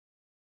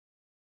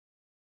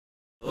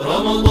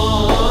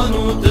رمضان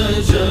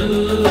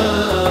تجلى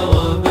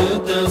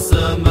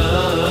وابتسم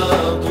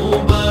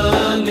طوبى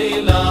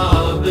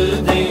للعبد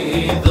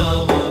إذا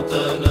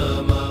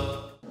اغتنم.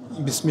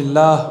 بسم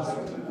الله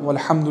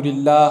والحمد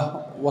لله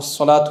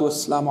والصلاة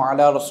والسلام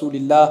على رسول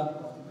الله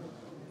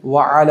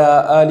وعلى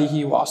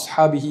آله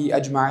وأصحابه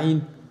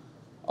أجمعين.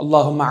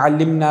 اللهم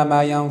علمنا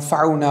ما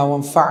ينفعنا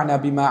وانفعنا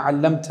بما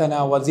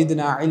علمتنا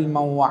وزدنا علما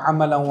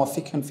وعملا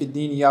وفقها في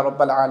الدين يا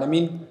رب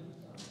العالمين.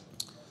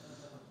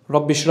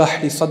 رب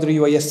اشرح لي صدري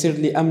ويسر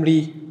لي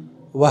أمري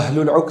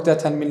واحلل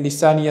عقدة من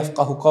لساني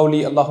يفقه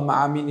قولي. اللهم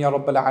آمين يا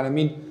رب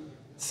العالمين.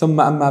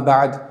 ثم أما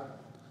بعد.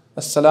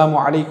 السلام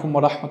عليكم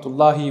ورحمة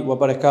الله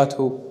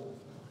وبركاته.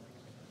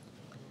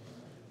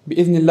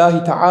 بإذن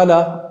الله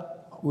تعالى,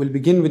 we'll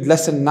begin with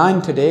lesson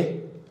 9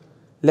 today.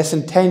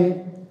 Lesson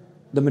 10,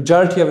 the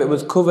majority of it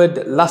was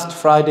covered last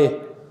Friday.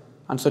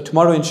 And so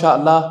tomorrow,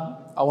 inshallah,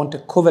 I want to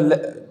cover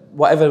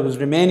whatever was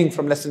remaining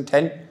from lesson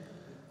 10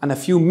 and a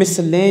few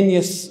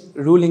miscellaneous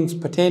rulings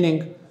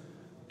pertaining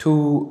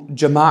to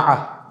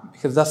Jama'ah,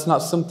 because that's not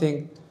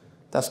something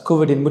that's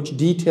covered in much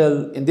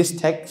detail in this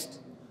text.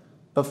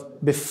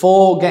 But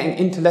before getting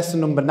into lesson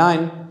number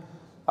 9,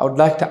 I would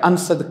like to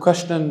answer the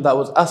question that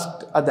was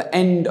asked at the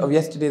end of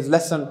yesterday's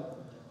lesson,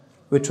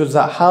 which was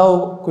that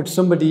how could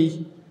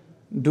somebody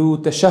do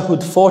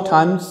tashahhud 4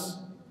 times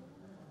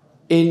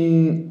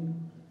in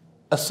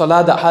a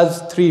salah that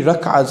has 3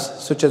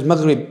 rak'ahs, such as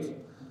Maghrib?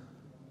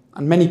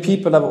 And many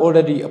people have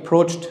already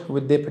approached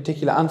with their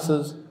particular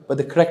answers, but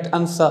the correct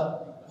answer,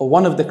 or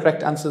one of the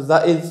correct answers,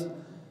 that is,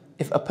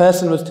 if a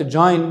person was to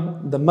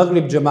join the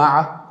Maghrib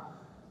Jama'ah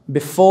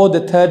before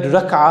the 3rd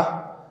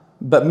rak'ah,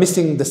 but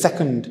missing the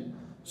 2nd.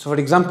 So for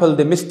example,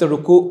 they missed the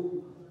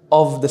ruku'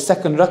 of the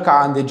 2nd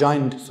rak'ah and they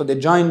joined. So they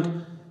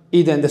joined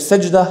either in the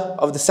sajda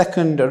of the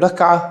 2nd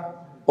rak'ah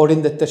or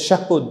in the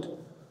tashahhud,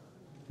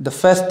 the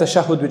first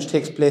tashahhud which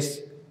takes place.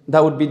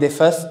 That would be their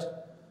first.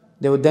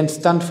 They would then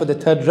stand for the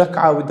 3rd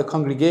rak'ah with the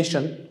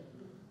congregation.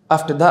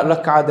 After that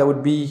rak'ah, there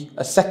would be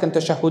a 2nd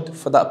tashahhud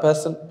for that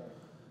person.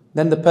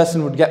 Then the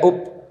person would get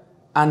up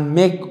and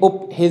make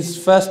up his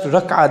first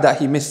rak'ah that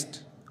he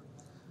missed.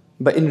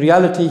 But in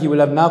reality, he will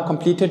have now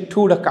completed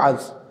 2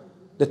 rak'ahs.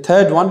 The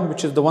 3rd one,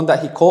 which is the one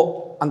that he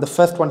caught, and the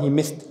first one he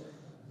missed.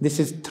 This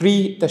is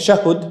 3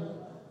 tashahhud,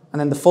 and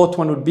then the 4th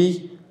one would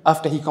be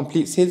after he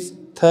completes his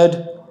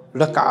 3rd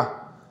rak'ah.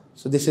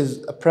 So this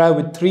is a prayer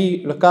with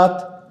 3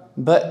 rakat,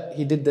 but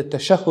he did the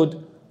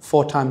tashahhud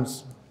 4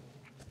 times.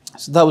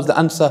 So that was the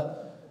answer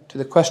to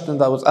the question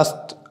that was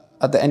asked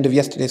at the end of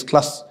yesterday's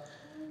class.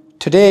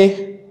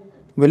 Today,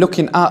 we're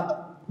looking at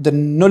the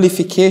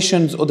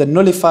nullifications or the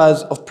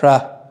nullifiers of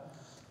prayer.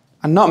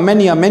 And not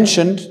many are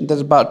mentioned.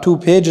 There's about 2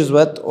 pages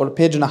worth, or a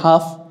page and a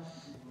half.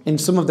 In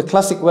some of the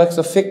classic works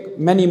of fiqh,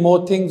 many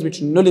more things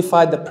which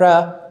nullify the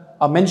prayer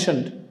are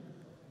mentioned.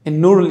 In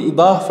Nur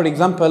al-Idah, for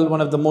example,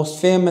 one of the most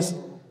famous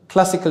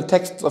classical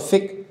texts of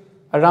fiqh,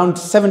 around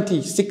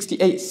 70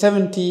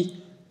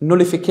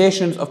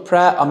 nullifications of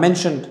prayer are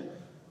mentioned.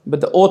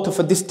 But the author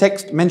for this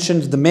text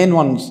mentions the main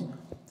ones.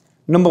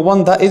 Number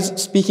 1, that is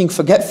speaking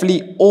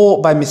forgetfully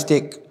or by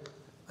mistake.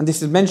 And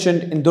this is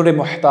mentioned in Durr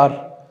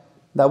Muhtar,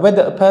 that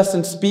whether a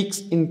person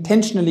speaks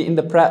intentionally in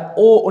the prayer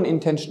or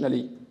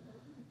unintentionally.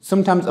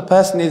 Sometimes a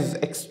person is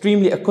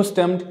extremely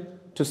accustomed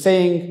to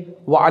saying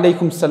wa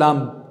alaykum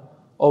salam,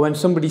 or when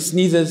somebody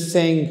sneezes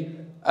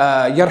saying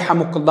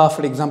yarhamukallah,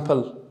 for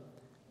example.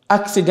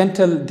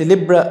 Accidental,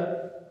 deliberate,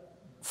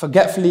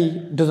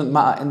 forgetfully doesn't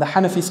matter. In the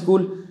Hanafi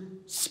school,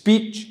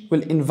 speech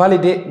will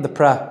invalidate the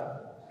prayer.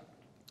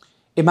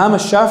 Imam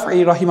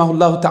al-Shafi'i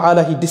rahimahullah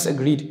ta'ala, he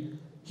disagreed.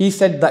 He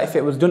said that if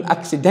it was done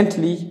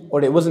accidentally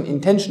or it wasn't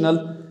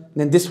intentional,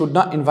 then this would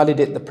not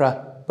invalidate the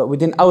prayer. But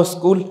within our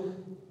school,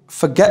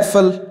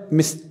 forgetful,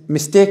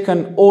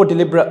 mistaken or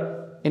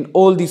deliberate, in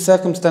all these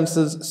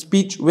circumstances,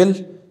 speech will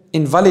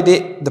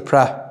invalidate the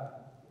prayer.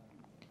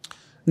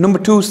 Number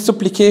 2,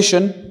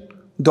 supplication,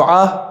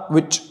 dua,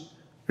 which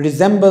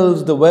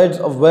resembles the words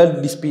of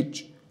worldly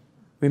speech.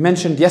 We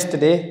mentioned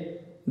yesterday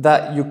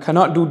that you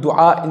cannot do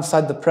dua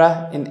inside the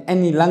prayer in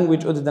any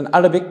language other than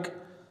Arabic.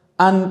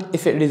 And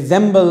if it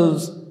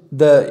resembles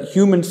the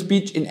human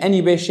speech in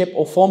any way, shape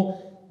or form,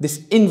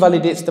 this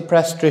invalidates the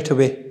prayer straight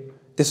away.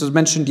 This was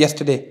mentioned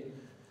yesterday.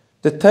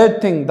 The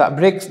 3rd thing that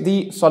breaks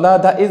the salah,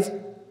 that is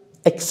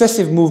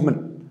excessive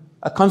movement.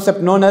 A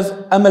concept known as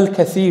amal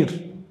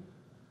kathir.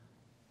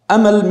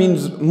 Amal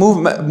means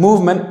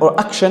movement or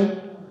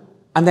action,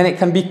 and then it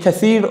can be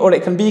kathir or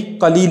it can be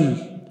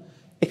qalil.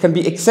 It can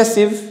be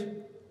excessive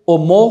or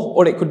more,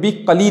 or it could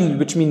be qalil,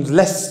 which means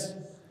less.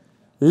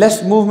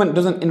 Less movement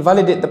doesn't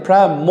invalidate the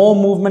prayer, more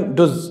movement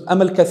does.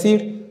 Amal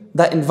kathir,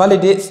 that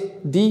invalidates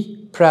the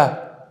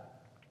prayer.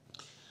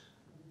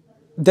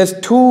 There's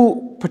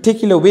 2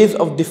 particular ways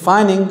of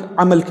defining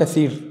amal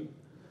kathir.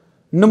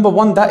 Number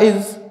 1, that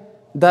is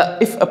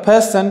that if a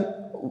person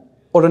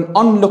or an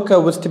onlooker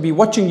was to be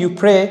watching you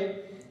pray,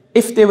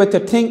 if they were to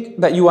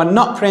think that you are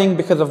not praying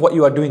because of what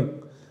you are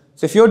doing.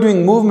 So if you're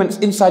doing movements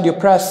inside your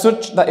prayer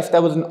such that if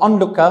there was an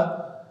onlooker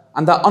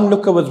and that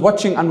onlooker was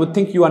watching and would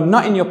think you are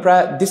not in your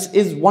prayer, this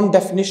is one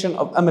definition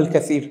of amal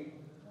kathir.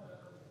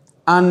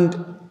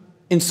 And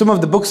in some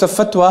of the books of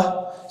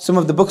fatwa, some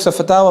of the books of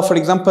fatawa, for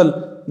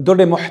example,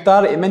 Durr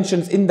Muhtar, it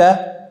mentions in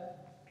there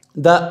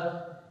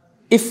that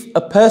if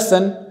a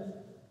person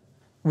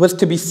was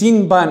to be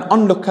seen by an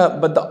onlooker,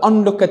 but the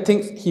onlooker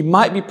thinks he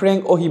might be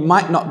praying or he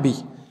might not be,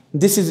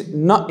 this is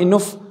not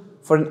enough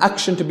for an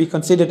action to be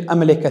considered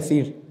amal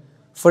kathir.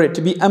 For it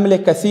to be amal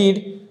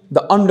kathir,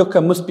 the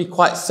onlooker must be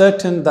quite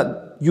certain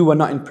that you were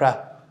not in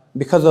prayer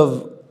because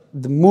of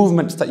the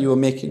movements that you were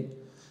making.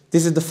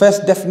 This is the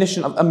first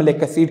definition of amal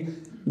kathir.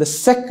 The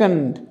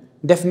second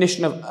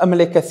definition of amal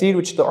kathir,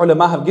 which the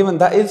ulama have given,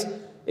 that is,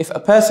 if a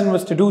person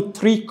was to do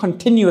 3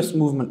 continuous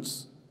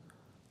movements.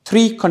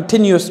 3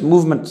 continuous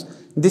movements.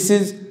 This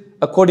is,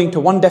 according to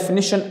one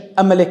definition,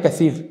 amal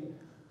kathir.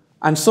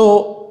 And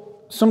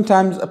so,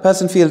 sometimes a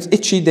person feels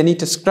itchy, they need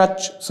to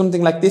scratch,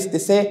 something like this. They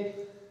say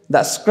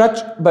that scratch,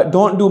 but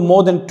don't do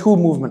more than 2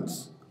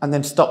 movements, and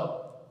then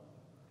stop.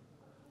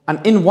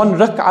 And in one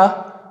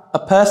rak'ah, a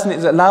person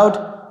is allowed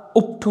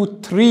up to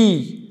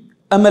 3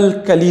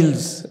 amal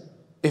kalils,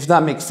 if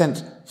that makes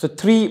sense. So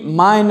 3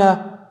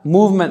 minor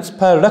movements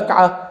per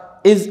rak'ah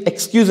is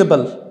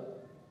excusable.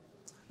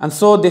 And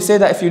so they say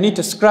that if you need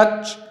to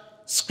scratch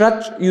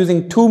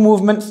using 2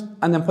 movements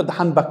and then put the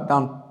hand back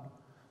down.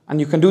 And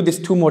you can do this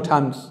 2 more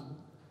times.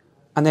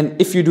 And then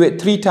if you do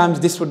it 3 times,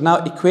 this would now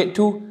equate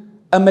to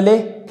amal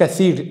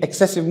kathir,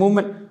 excessive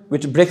movement,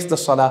 which breaks the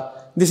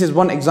salah. This is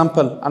one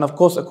example. And of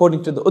course,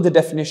 according to the other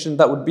definition,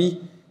 that would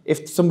be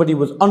if somebody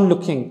was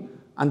onlooking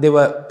and they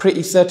were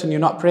pretty certain you're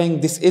not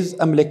praying, this is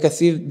amal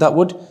kathir, that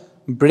would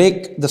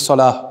break the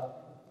salah.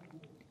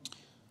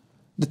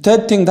 The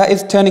third thing, that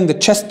is turning the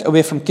chest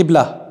away from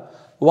Qibla.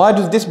 Why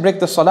does this break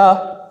the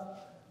salah?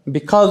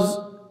 Because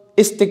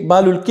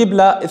istiqbalul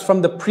Qibla is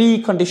from the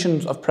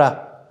preconditions of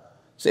prayer.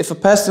 So if a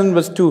person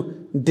was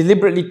to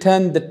deliberately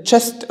turn the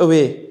chest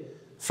away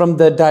from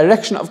the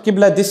direction of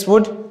Qibla, this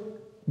would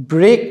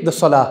break the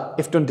salah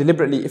if done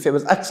deliberately. If it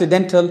was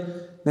accidental,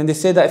 then they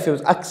say that if it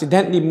was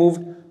accidentally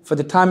moved for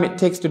the time it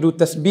takes to do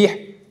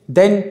tasbih,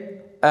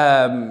 then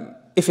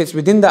if it's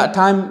within that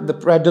time, the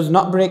prayer does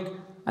not break.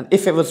 And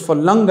if it was for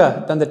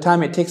longer than the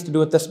time it takes to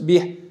do a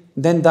tasbih,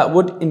 then that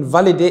would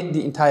invalidate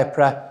the entire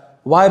prayer.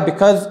 Why?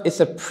 Because it's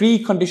a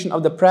precondition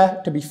of the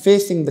prayer to be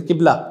facing the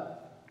Qibla.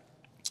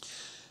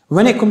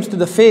 When it comes to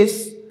the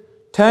face,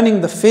 turning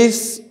the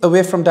face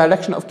away from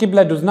direction of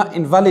Qibla does not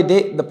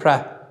invalidate the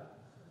prayer.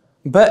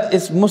 But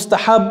it's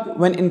mustahab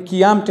when in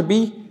qiyam to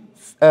be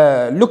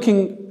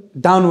looking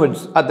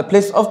downwards at the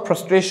place of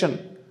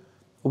prostration.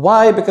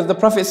 Why? Because the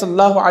Prophet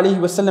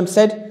ﷺ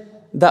said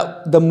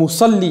that the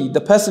musalli,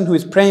 the person who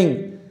is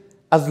praying,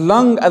 as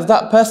long as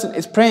that person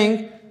is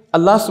praying,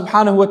 Allah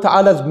subhanahu wa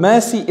ta'ala's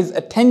mercy is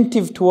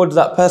attentive towards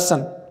that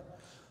person.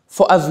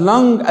 For as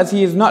long as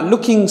he is not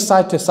looking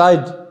side to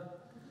side,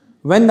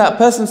 when that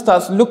person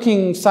starts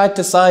looking side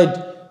to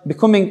side,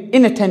 becoming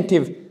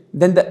inattentive,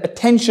 then the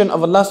attention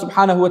of Allah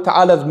subhanahu wa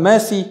ta'ala's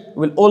mercy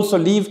will also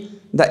leave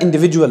that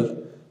individual.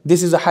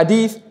 This is a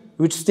hadith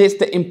which states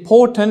the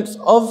importance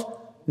of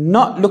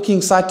not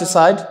looking side to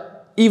side,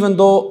 even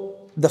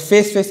though the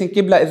face facing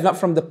Qibla is not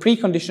from the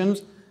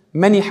preconditions.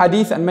 Many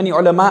hadith and many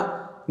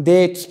ulama,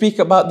 they speak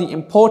about the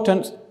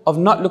importance of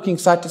not looking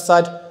side to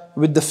side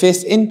with the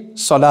face in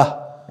salah.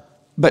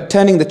 But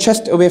turning the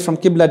chest away from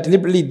Qibla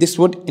deliberately, this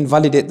would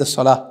invalidate the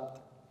salah.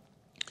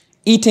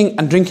 Eating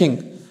and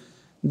drinking.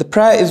 The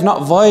prayer is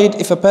not void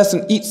if a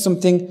person eats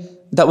something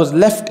that was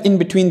left in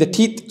between the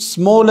teeth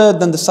smaller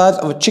than the size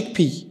of a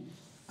chickpea.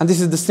 And this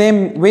is the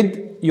same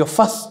with your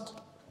fast.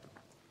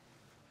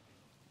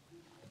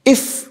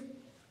 If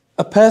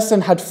a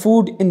person had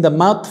food in the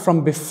mouth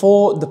from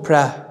before the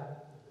prayer,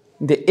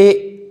 they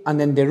ate and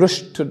then they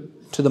rushed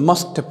to the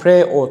mosque to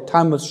pray, or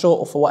time was short,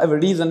 or for whatever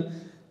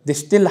reason, they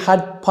still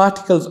had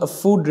particles of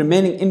food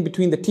remaining in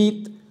between the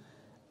teeth.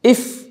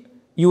 If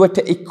you were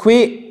to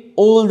equate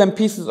all them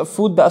pieces of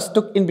food that are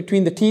stuck in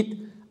between the teeth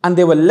and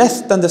they were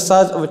less than the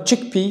size of a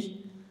chickpea,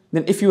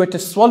 then if you were to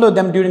swallow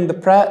them during the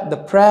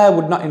prayer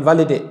would not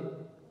invalidate.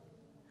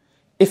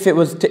 If it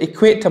was to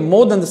equate to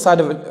more than the size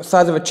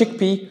of a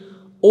chickpea,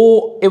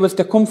 or it was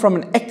to come from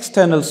an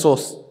external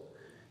source,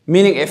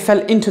 meaning it fell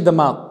into the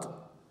mouth.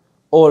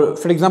 Or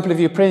for example, if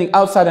you're praying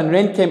outside and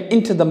rain came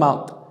into the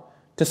mouth,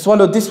 to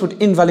swallow this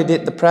would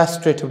invalidate the prayer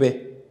straight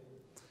away.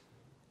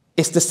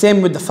 It's the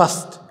same with the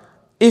fast.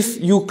 If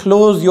you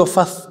close your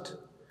fast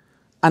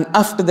and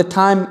after the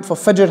time for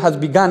Fajr has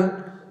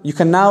begun, you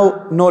can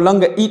now no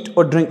longer eat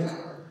or drink.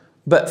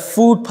 But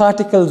food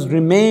particles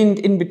remained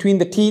in between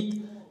the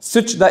teeth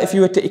such that if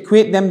you were to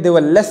equate them, they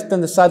were less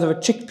than the size of a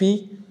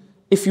chickpea.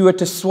 If you were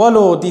to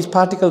swallow these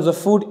particles of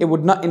food, it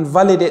would not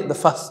invalidate the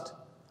fast.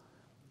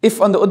 If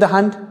on the other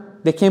hand,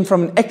 they came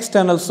from an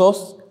external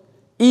source,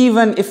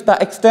 even if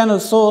that external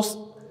source,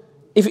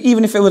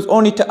 even if it was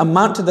only to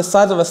amount to the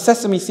size of a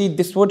sesame seed,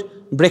 this would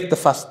break the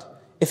fast,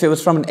 if it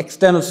was from an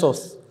external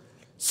source.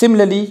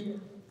 Similarly,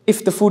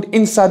 if the food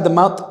inside the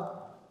mouth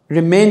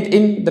remained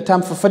in the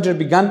time for Fajr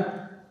began,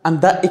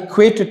 and that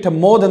equated to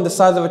more than the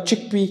size of a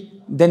chickpea,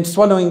 then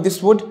swallowing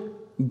this would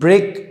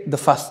break the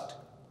fast.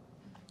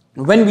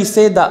 When we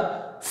say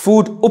that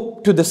food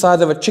up to the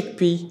size of a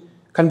chickpea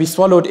can be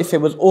swallowed if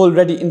it was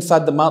already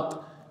inside the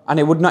mouth and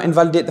it would not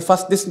invalidate the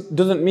fast, this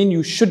doesn't mean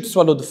you should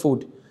swallow the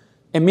food.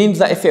 It means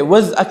that if it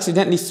was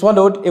accidentally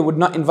swallowed, it would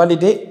not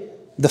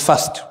invalidate the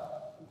fast.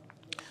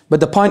 But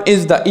the point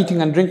is that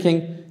eating and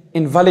drinking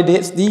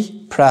invalidates the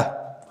prayer.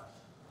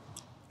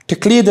 To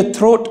clear the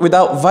throat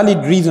without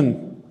valid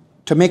reason,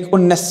 to make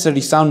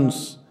unnecessary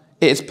sounds,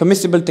 it is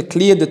permissible to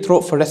clear the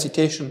throat for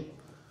recitation.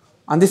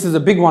 And this is a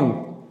big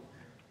one.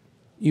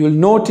 You will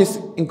notice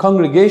in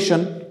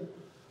congregation,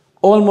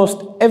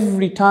 almost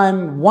every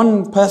time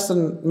one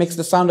person makes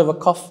the sound of a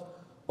cough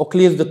or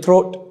clears the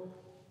throat,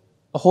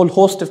 a whole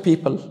host of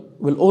people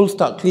will all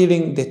start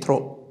clearing their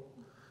throat.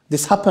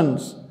 This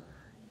happens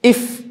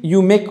if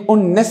you make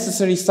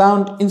unnecessary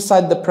sound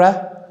inside the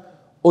prayer,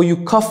 or you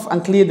cough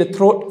and clear the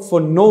throat for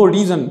no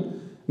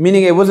reason,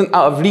 meaning it wasn't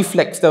out of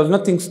reflex, there was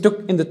nothing stuck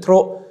in the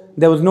throat,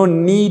 there was no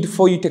need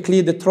for you to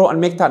clear the throat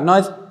and make that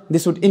noise,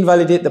 this would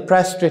invalidate the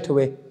prayer straight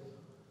away.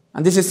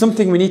 And this is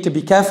something we need to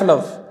be careful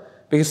of,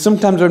 because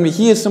sometimes when we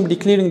hear somebody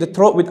clearing the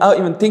throat without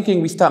even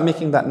thinking, we start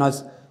making that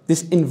noise.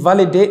 This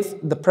invalidates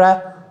the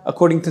prayer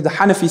according to the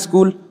Hanafi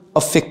school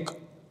of fiqh.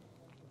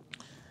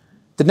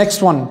 The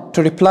next one,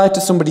 to reply to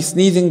somebody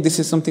sneezing, this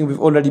is something we've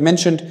already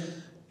mentioned.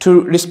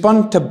 To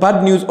respond to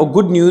bad news or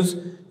good news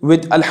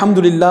with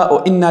Alhamdulillah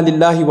or Inna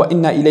Lillahi wa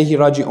Inna Ilayhi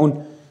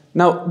Raji'un.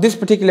 Now, this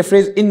particular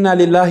phrase, Inna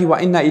Lillahi wa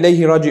Inna Ilayhi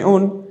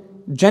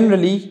Raji'un,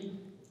 generally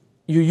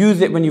you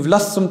use it when you've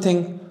lost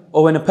something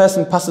or when a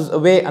person passes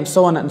away and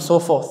so on and so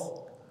forth.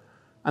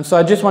 And so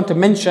I just want to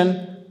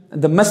mention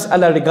the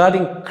mas'ala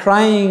regarding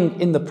crying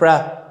in the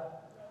prayer.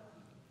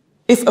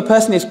 If a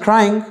person is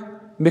crying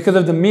because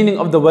of the meaning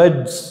of the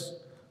words,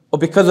 or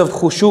because of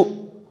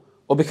khushu',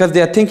 or because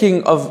they are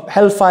thinking of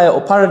hellfire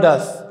or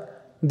paradise,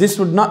 this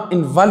would not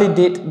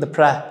invalidate the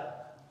prayer.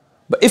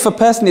 But if a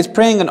person is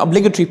praying an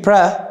obligatory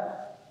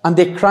prayer and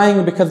they're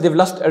crying because they've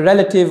lost a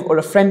relative or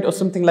a friend or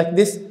something like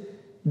this,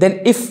 then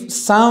if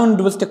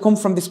sound was to come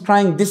from this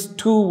crying, this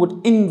too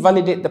would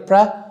invalidate the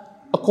prayer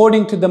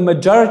according to the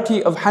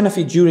majority of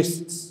Hanafi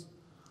jurists.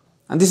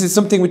 And this is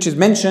something which is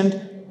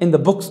mentioned in the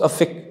books of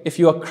fiqh. If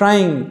you are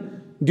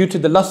crying due to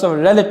the loss of a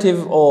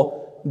relative or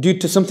due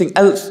to something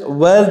else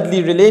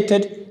worldly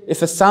related,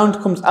 if a sound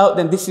comes out,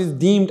 then this is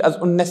deemed as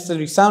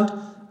unnecessary sound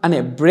and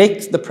it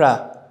breaks the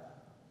prayer.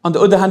 On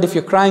the other hand, if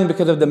you're crying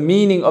because of the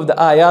meaning of the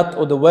ayat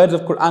or the words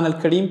of Quran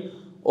al-Kareem,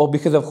 or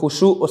because of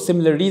khushu' or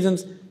similar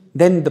reasons,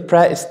 then the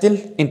prayer is still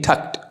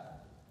intact.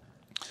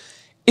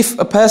 If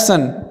a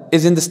person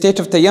is in the state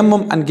of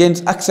tayammum and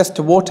gains access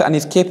to water and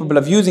is capable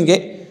of using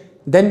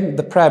it, then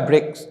the prayer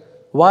breaks.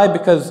 Why?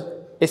 Because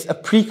it's a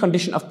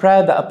precondition of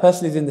prayer that a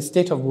person is in the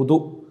state of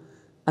wudu.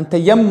 And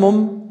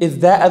tayammum is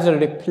there as a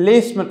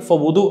replacement for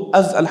wudu,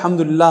 as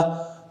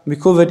alhamdulillah we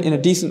covered in a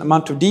decent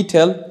amount of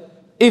detail.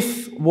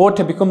 If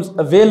water becomes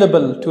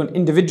available to an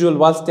individual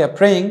whilst they are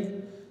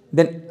praying,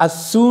 then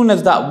as soon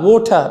as that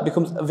water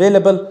becomes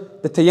available,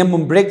 the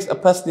tayammum breaks. A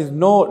person is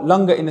no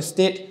longer in a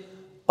state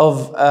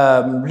of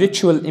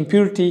ritual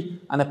impurity,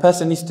 and a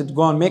person needs to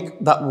go and make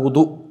that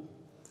wudu.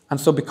 And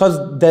so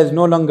because there's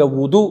no longer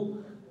wudu,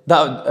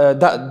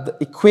 that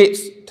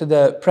equates to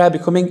the prayer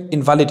becoming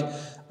invalid.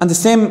 And the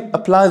same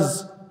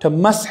applies to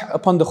masah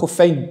upon the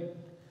khuffayn.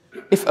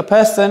 If a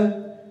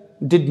person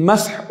did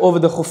masah over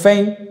the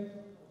khuffayn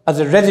as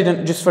a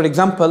resident, just for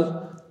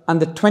example,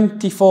 and the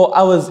 24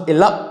 hours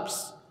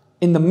elapse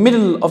in the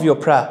middle of your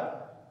prayer,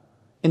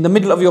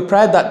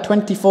 that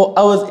 24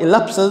 hours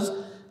elapses,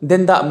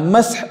 then that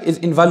masah is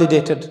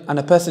invalidated and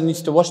a person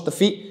needs to wash the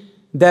feet.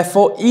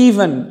 Therefore,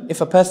 even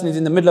if a person is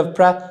in the middle of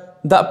prayer,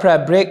 that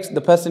prayer breaks,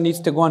 the person needs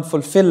to go and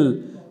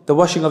fulfill the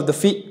washing of the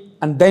feet,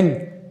 and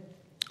then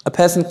a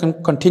person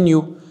can continue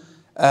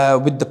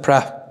with the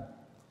prayer.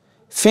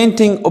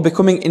 Fainting or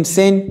becoming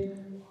insane,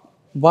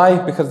 why?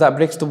 Because that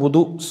breaks the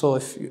wudu. So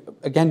if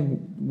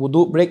again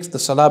wudu breaks, the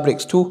salah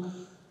breaks too.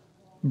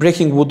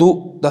 Breaking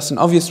wudu, that's an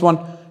obvious one.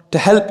 To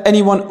help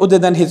anyone other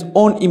than his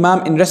own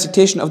imam in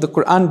recitation of the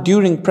Quran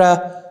during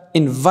prayer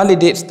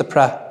invalidates the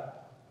prayer.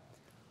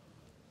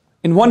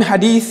 In one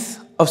hadith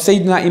of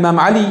Sayyidina Imam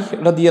Ali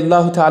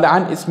radiyallahu ta'ala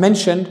an, it's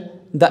mentioned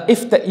that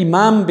if the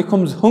imam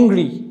becomes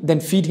hungry, then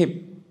feed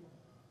him.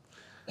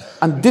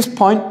 And this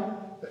point,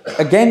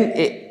 again,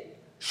 it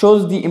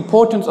shows the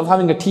importance of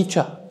having a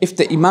teacher. If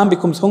the imam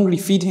becomes hungry,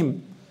 feed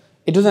him.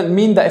 It doesn't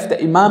mean that if the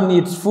imam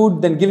needs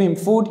food, then give him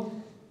food.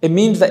 It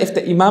means that if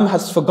the imam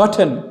has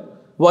forgotten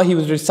what he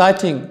was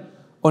reciting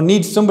or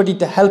needs somebody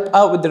to help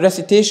out with the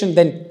recitation,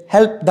 then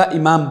help that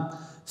imam.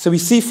 So we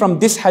see from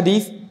this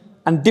hadith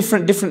and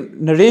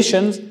different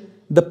narrations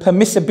the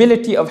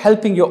permissibility of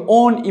helping your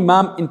own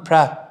imam in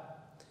prayer.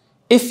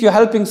 If you're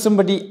helping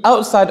somebody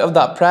outside of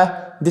that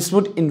prayer, this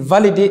would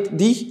invalidate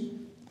the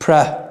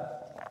prayer.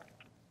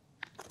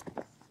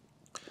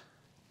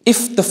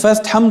 If the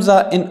first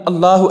Hamza in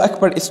Allahu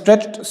Akbar is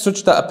stretched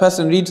such that a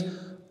person reads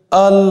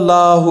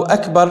Allahu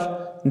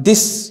Akbar,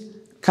 this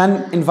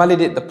can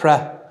invalidate the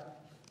prayer.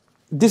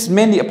 this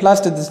mainly applies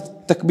to this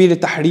takbir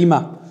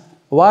tahrima.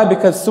 Why?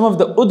 Because some of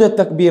the other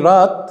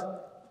takbirat,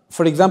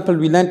 for example,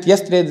 we learnt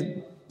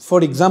yesterday,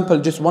 for example,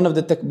 just one of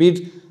the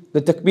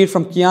takbir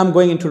from qiyam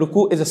going into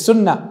ruku is a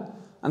sunnah.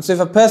 And so if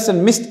a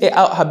person missed it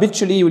out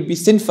habitually, it would be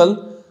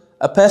sinful.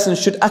 A person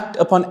should act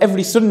upon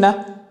every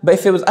sunnah, but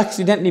if it was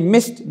accidentally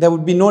missed, there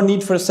would be no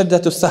need for a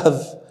sajdatul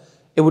sahv.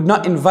 It would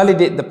not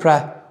invalidate the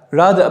prayer.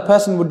 Rather, a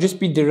person would just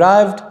be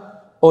deprived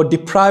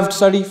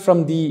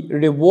from the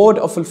reward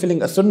of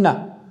fulfilling a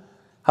sunnah.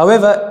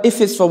 However,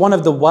 if it's for one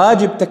of the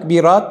wajib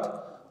takbirat,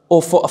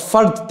 or for a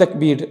fard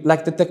takbir,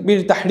 like the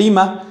takbir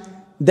tahrima,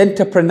 then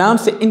to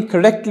pronounce it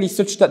incorrectly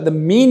such that the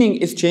meaning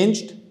is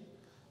changed,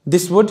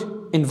 this would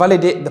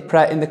invalidate the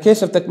prayer. In the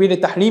case of takbir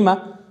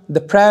tahrima,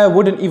 the prayer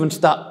wouldn't even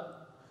start.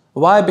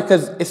 Why?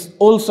 Because it's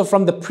also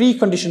from the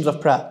preconditions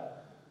of prayer.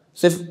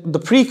 So if the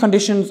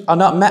preconditions are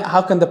not met,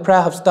 how can the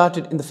prayer have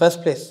started in the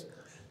first place?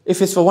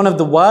 If it's for one of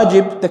the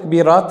wajib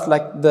takbirat,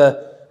 like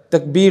the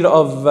takbir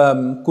of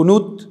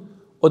kunut,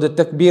 or the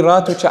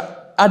takbirat which are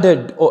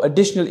added or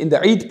additional in the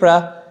Eid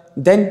prayer,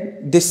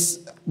 then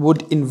this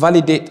would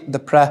invalidate the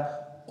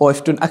prayer, or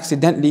if done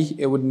accidentally,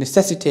 it would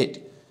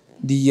necessitate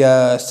the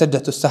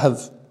sajdatul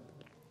sahv.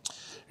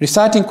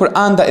 Reciting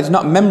Quran that is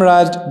not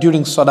memorized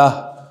during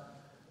salah.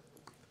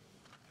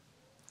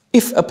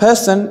 If a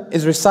person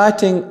is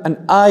reciting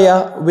an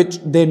ayah which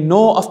they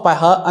know off by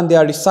heart and they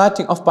are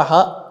reciting off by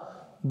heart,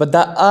 but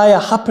that ayah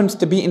happens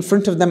to be in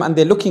front of them and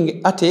they're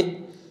looking at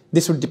it,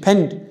 this would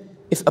depend.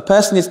 If a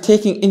person is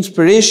taking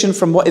inspiration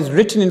from what is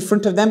written in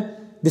front of them,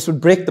 this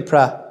would break the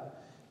prayer.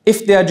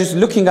 If they are just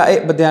looking at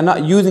it but they are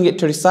not using it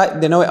to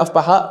recite, they know it off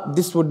by heart,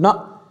 this would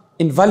not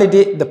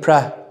invalidate the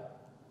prayer.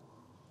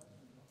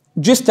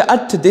 Just to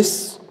add to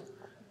this,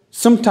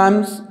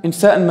 sometimes in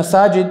certain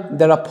masajid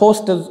there are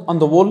posters on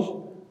the wall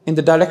in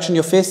the direction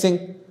you're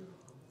facing.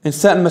 In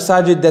certain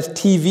masajid there's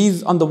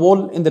TVs on the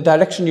wall in the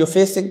direction you're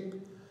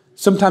facing.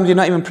 Sometimes you're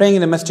not even praying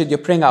in the masjid, you're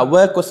praying at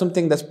work or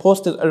something, there's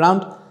posters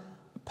around.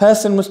 A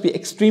person must be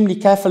extremely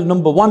careful.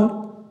 Number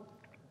one,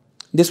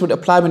 this would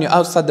apply when you're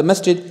outside the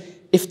masjid.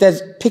 If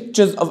there's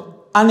pictures of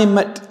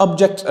animate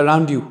objects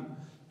around you,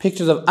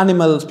 pictures of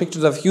animals,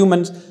 pictures of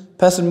humans,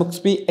 person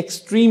must be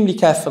extremely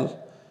careful.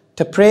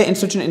 To pray in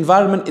such an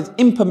environment is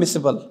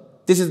impermissible.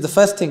 This is the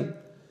first thing.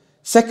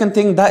 Second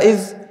thing, that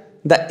is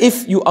that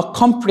if you are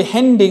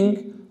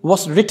comprehending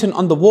what's written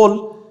on the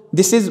wall,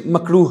 this is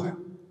makruh.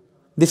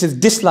 This is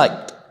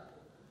disliked.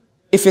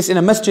 If it's in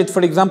a masjid,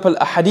 for example,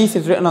 a hadith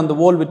is written on the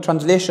wall with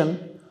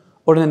translation,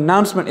 or an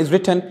announcement is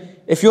written,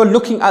 if you're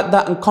looking at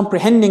that and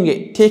comprehending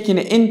it, taking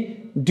it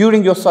in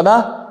during your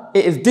salah,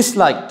 it is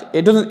disliked.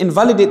 It doesn't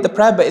invalidate the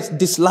prayer, but it's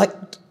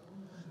disliked.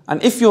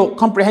 And if you're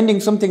comprehending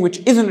something which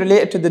isn't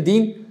related to the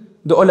deen,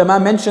 the ulama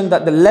mentioned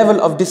that the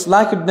level of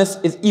dislikedness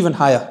is even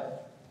higher.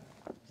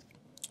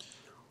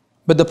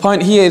 But the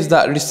point here is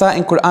that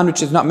reciting Quran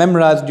which is not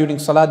memorized during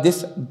salah,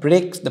 this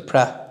breaks the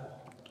prayer.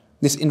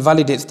 This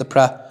invalidates the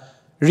prayer.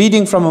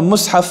 Reading from a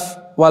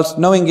mushaf whilst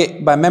knowing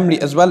it by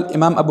memory as well,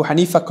 Imam Abu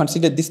Hanifa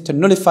considered this to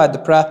nullify the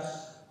prayer,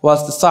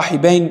 whilst the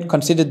Sahibain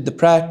considered the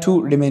prayer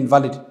to remain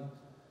valid.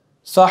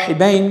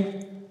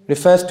 Sahibain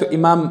refers to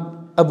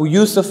Imam Abu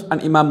Yusuf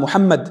and Imam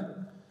Muhammad,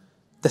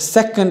 the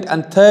second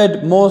and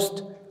third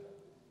most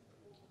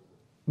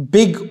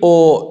big,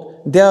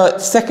 or they are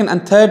second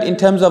and third in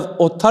terms of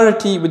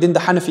authority within the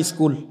Hanafi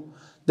school.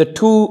 The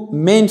two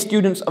main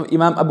students of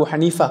Imam Abu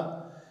Hanifa.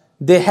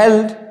 They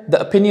held the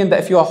opinion that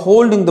if you are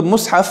holding the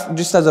mushaf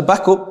just as a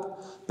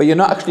backup, but you're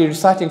not actually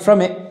reciting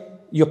from it,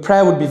 your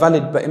prayer would be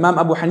valid. But Imam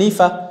Abu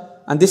Hanifa,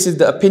 and this is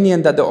the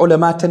opinion that the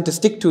ulama tend to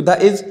stick to,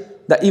 that is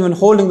that even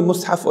holding the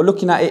mushaf or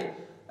looking at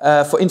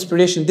it for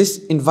inspiration, this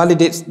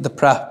invalidates the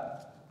prayer.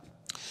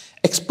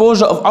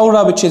 Exposure of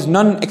awrah which is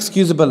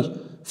non-excusable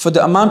for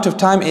the amount of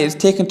time it is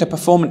taken to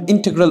perform an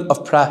integral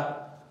of prayer.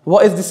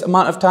 What is this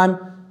amount of time?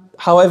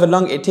 However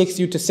long it takes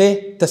you to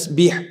say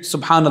tasbih,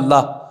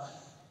 subhanallah.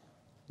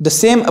 The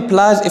same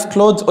applies if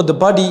clothes or the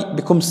body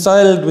becomes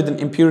soiled with an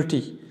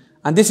impurity.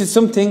 And this is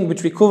something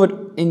which we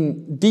covered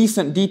in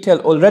decent detail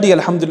already,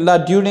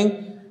 alhamdulillah,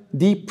 during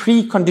the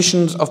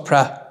preconditions of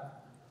prayer.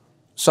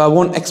 So I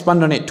won't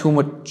expand on it too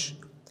much.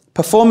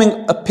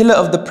 Performing a pillar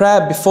of the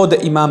prayer before the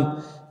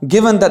imam,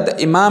 given that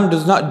the imam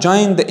does not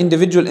join the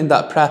individual in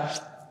that prayer.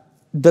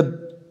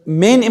 The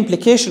main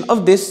implication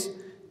of this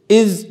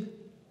is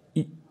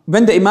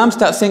when the imam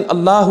starts saying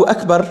Allahu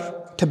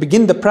Akbar to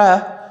begin the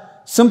prayer,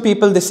 some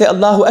people they say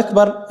Allahu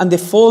Akbar and they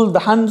fold the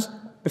hands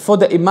before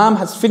the imam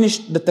has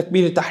finished the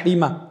takbir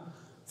tahrima.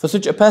 For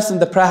such a person,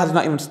 the prayer has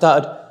not even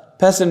started.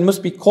 Person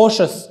must be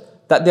cautious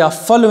that they are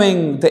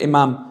following the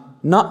imam,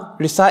 not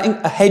reciting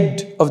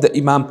ahead of the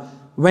imam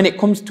when it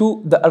comes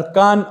to the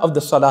arkan of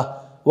the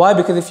salah. Why?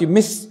 Because if you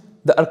miss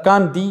the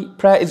arkan, the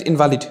prayer is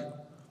invalid.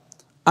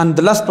 And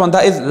the last one,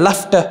 that is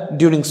laughter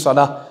during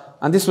salah.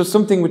 And this was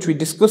something which we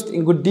discussed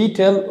in good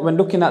detail when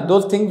looking at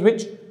those things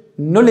which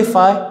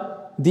nullify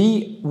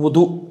the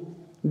wudu.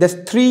 There's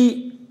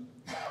three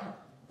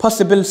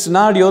possible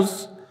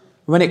scenarios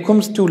when it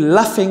comes to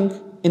laughing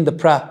in the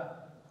prayer.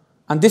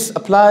 And this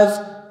applies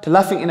to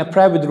laughing in a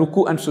prayer with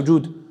ruku and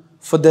sujood.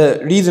 For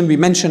the reason we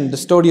mentioned, the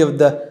story of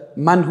the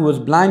man who was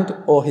blind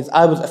or his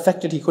eye was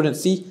affected, he couldn't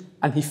see,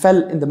 and he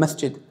fell in the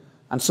masjid.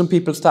 And some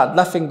people started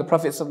laughing. The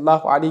Prophet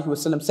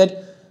ﷺ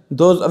said,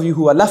 those of you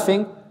who are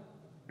laughing,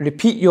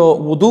 repeat your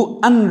wudu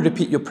and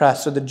repeat your prayer.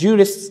 So the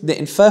jurists, they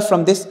infer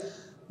from this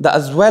that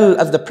as well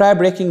as the prayer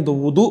breaking, the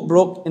wudu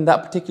broke in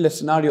that particular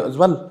scenario as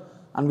well.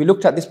 And we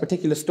looked at this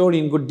particular story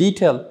in good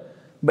detail.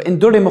 But in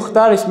Durr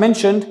Mukhtar it's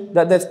mentioned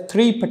that there's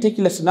 3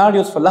 particular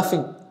scenarios for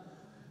laughing.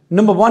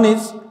 Number 1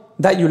 is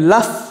that you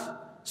laugh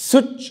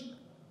such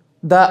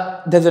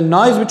that there's a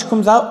noise which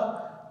comes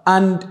out,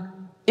 and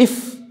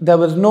if there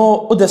was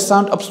no other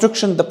sound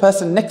obstruction, the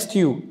person next to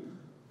you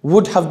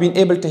would have been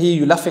able to hear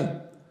you laughing.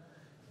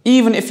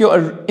 Even if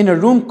you're in a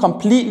room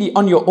completely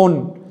on your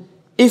own,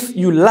 if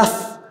you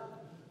laugh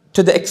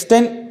to the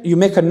extent you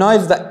make a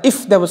noise that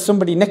if there was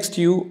somebody next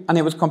to you and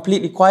it was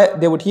completely quiet,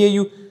 they would hear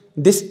you,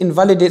 this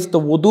invalidates the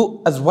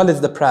wudu as well as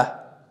the prayer.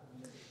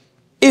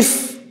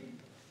 If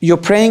you're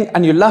praying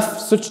and you laugh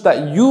such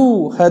that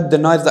you heard the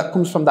noise that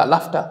comes from that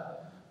laughter,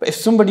 but if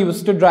somebody was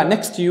stood right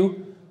next to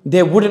you,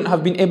 they wouldn't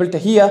have been able to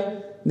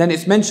hear, then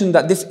it's mentioned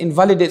that this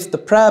invalidates the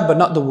prayer but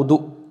not the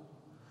wudu.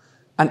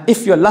 And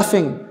if you're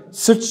laughing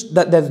such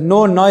that there's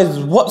no noise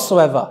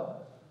whatsoever,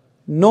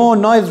 no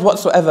noise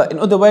whatsoever, in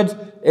other words,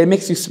 it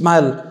makes you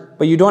smile,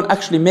 but you don't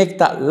actually make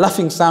that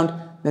laughing sound,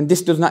 then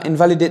this does not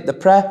invalidate the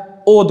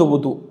prayer or the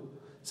wudu.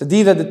 So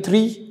these are the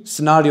 3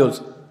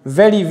 scenarios.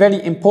 Very,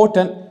 very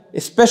important,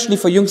 especially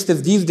for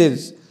youngsters these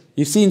days.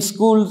 You see in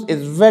schools,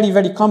 it's very,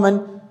 very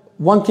common.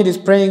 One kid is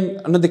praying,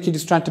 another kid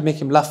is trying to make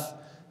him laugh.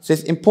 So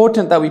it's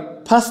important that we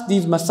pass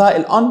these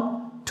masail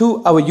on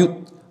to our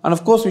youth. And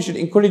of course, we should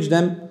encourage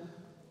them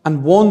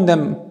and warn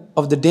them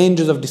of the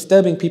dangers of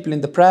disturbing people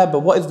in the prayer. But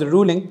what is the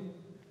ruling?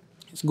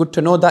 It's good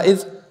to know that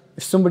is,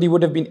 if somebody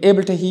would have been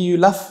able to hear you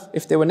laugh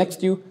if they were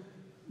next to you,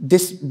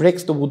 this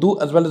breaks the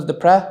wudu as well as the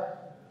prayer.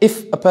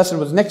 If a person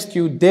was next to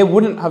you, they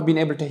wouldn't have been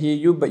able to hear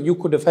you, but you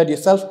could have heard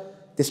yourself.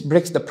 This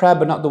breaks the prayer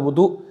but not the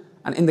wudu.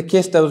 And in the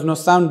case there was no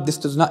sound, this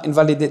does not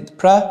invalidate the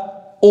prayer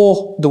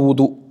or the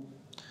wudu.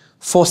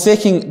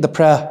 Forsaking the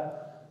prayer.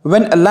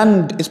 When a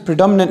land is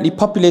predominantly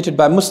populated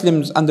by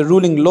Muslims and the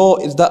ruling law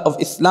is that of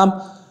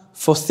Islam,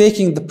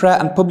 forsaking the prayer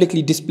and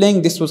publicly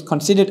displaying this was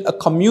considered a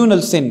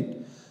communal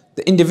sin.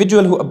 The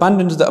individual who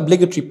abandons the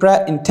obligatory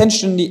prayer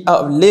intentionally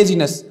out of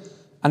laziness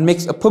and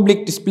makes a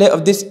public display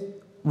of this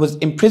was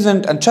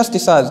imprisoned and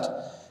chastised.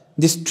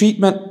 This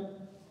treatment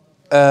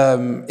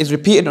is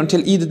repeated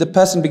until either the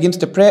person begins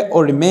to pray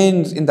or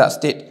remains in that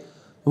state.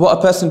 What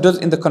a person does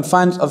in the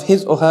confines of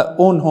his or her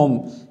own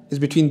home is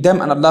between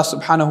them and Allah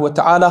subhanahu wa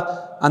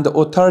ta'ala, and the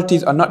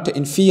authorities are not to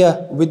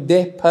interfere with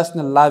their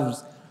personal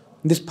lives.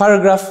 This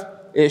paragraph,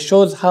 it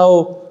shows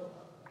how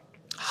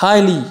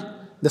highly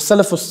the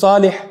Salafus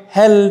Salih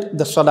held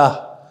the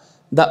salah,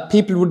 that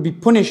people would be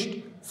punished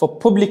for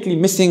publicly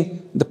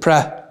missing the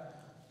prayer.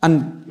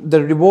 And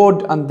the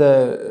reward and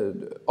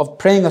of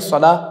praying a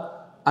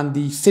salah and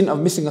the sin of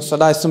missing a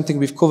salah is something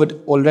we've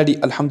covered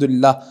already,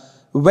 alhamdulillah.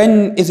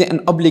 When is it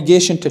an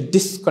obligation to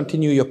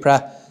discontinue your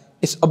prayer?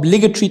 It's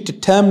obligatory to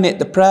terminate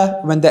the prayer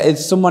when there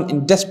is someone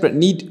in desperate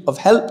need of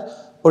help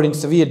or in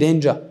severe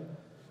danger.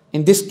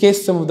 In this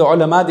case, some of the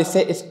ulama, they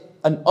say it's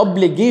an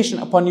obligation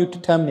upon you to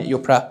terminate your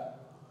prayer.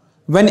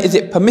 When is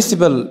it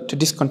permissible to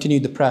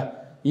discontinue the prayer?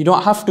 You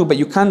don't have to, but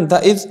you can.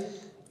 That is,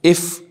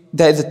 if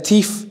there is a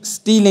thief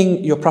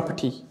stealing your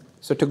property.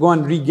 So to go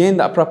and regain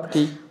that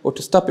property or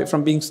to stop it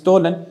from being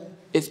stolen,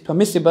 it's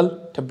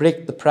permissible to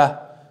break the prayer.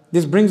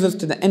 This brings us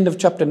to the end of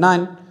chapter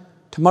 9.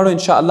 Tomorrow,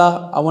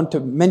 inshallah, I want to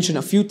mention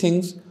a few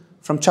things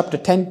from chapter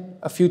 10,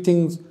 a few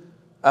things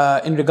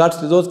in regards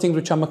to those things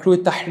which are makruh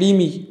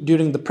tahrimi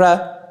during the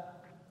prayer.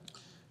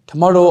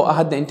 Tomorrow, I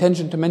had the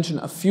intention to mention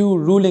a few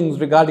rulings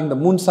regarding the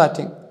moon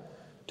sighting.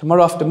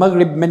 Tomorrow after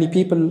Maghrib, many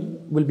people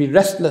will be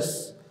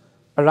restless.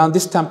 Around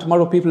this time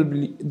tomorrow,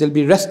 they'll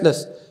be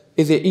restless.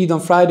 Is it Eid on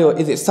Friday or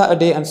is it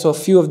Saturday? And so a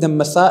few of them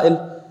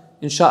masail,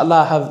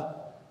 inshallah, have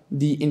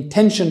the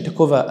intention to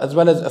cover, as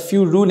well as a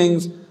few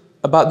rulings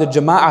about the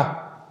jama'ah.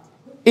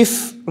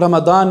 If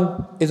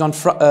Ramadan is on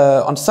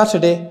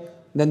Saturday,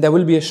 then there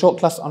will be a short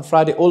class on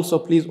Friday also.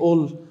 Please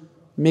all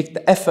make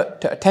the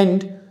effort to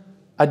attend.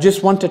 I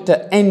just wanted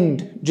to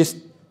end just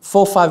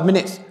 4 or 5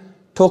 minutes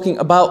talking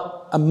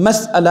about a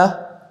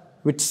mas'ala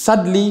which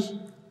sadly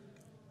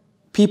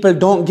people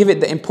don't give it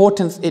the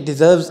importance it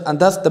deserves, and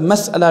that's the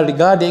mas'ala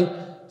regarding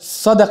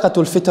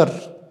sadaqatul fitr.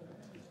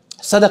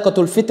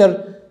 Sadaqatul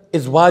fitr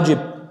is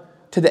wajib,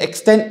 to the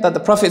extent that the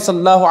Prophet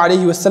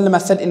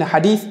ﷺ said in a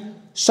hadith,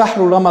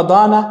 Shahru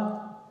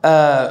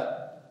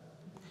Ramadana,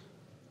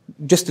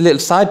 just a little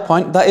side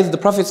point, that is the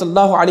Prophet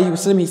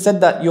ﷺ, he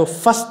said that your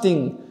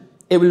fasting,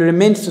 it will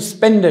remain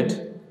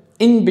suspended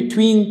in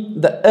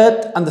between the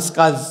earth and the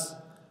skies.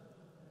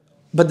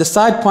 But the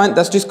side point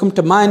that's just come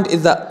to mind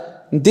is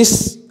that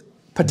this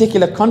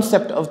particular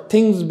concept of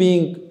things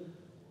being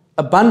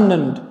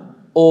abandoned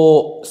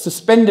or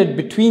suspended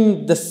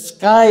between the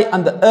sky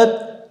and the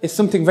earth is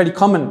something very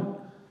common.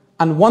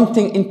 And one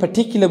thing in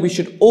particular we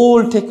should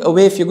all take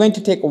away, if you're going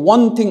to take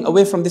one thing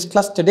away from this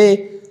class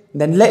today,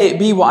 then let it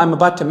be what I'm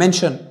about to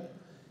mention.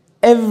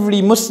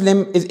 Every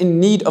Muslim is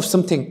in need of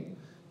something.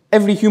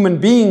 Every human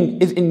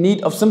being is in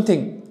need of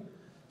something.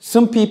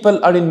 Some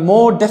people are in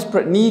more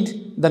desperate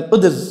need than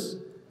others.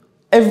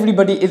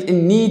 Everybody is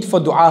in need for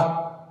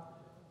dua.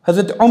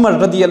 Hazrat Umar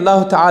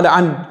radiyallahu ta'ala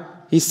an,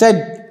 he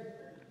said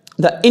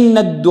that inna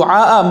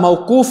ad-du'a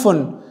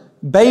mawqufun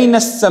bayna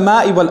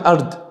as-sama'i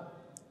wal-ard.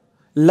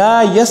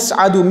 لا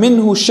يسعد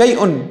منه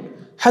شيء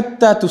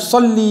حتى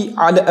تصلي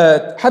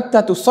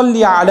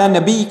على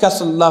نبيك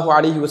صلى الله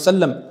عليه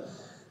وسلم.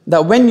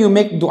 That when you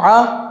make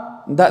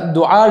dua, that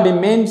dua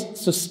remains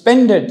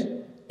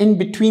suspended in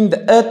between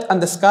the earth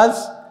and the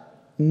skies.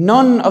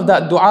 None of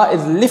that dua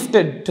is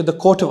lifted to the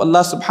court of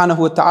Allah subhanahu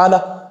wa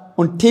ta'ala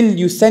until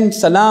you send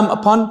salam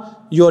upon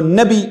your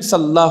Nabi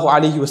sallallahu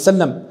alayhi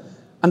wasallam.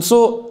 And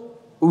so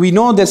we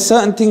know there's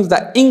certain things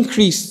that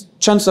increase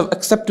chance of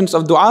acceptance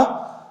of dua,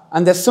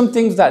 and there's some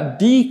things that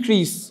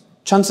decrease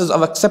chances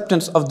of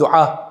acceptance of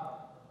dua.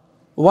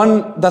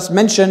 One that's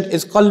mentioned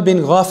is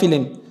qalbin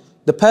ghafilin,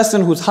 the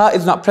person whose heart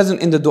is not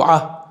present in the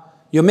dua.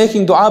 You're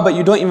making dua but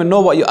you don't even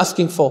know what you're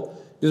asking for.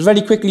 Just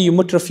very quickly you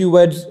mutter a few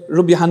words,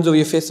 rub your hands over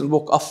your face and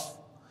walk off.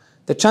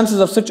 The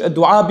chances of such a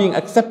dua being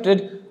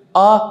accepted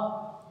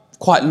are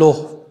quite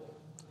low.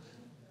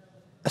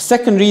 A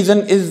second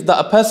reason is that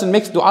a person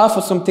makes dua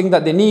for something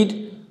that they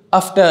need.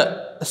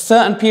 After a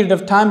certain period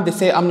of time they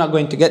say, I'm not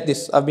going to get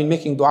this. I've been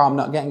making dua, I'm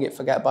not getting it,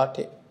 forget about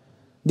it.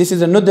 This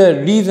is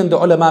another reason the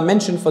ulama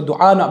mentioned for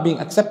dua not being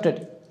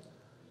accepted.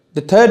 The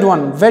third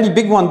one, very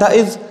big one, that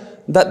is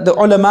that the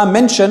ulama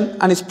mention,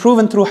 and it's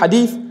proven through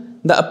hadith,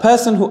 that a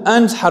person who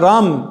earns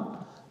haram,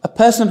 a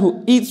person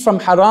who eats from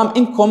haram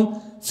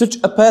income, such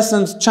a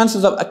person's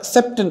chances of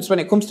acceptance when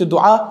it comes to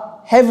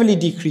dua heavily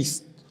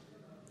decreased.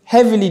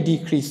 Heavily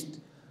decreased.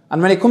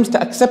 And when it comes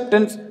to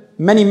acceptance,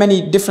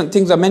 many different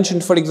things are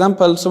mentioned. For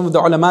example, some of the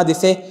ulama, they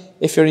say,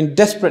 if you're in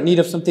desperate need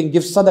of something,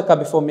 give sadaqah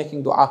before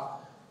making dua.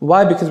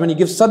 Why? Because when you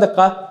give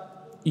sadaqah,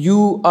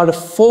 you are a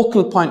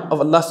focal point of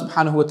Allah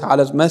subhanahu wa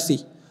ta'ala's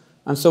mercy.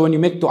 And so when you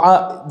make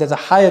dua, there's a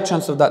higher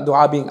chance of that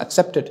dua being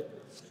accepted.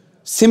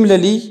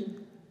 Similarly,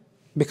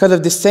 because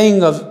of this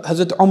saying of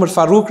Hazrat Umar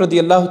Farooq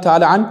radiyallahu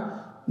ta'ala an,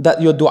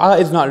 that your dua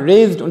is not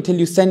raised until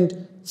you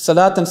send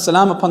salat and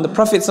salam upon the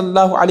Prophet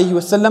sallallahu alayhi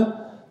wasallam,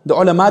 the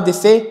ulama, they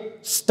say,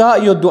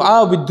 start your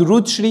dua with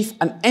durood sharif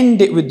and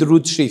end it with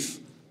durood sharif.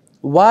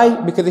 Why?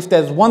 Because if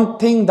there's one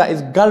thing that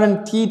is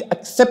guaranteed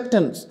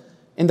acceptance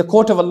in the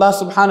court of Allah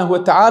subhanahu wa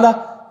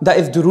ta'ala, that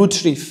is durood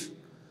sharif.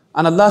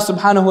 And Allah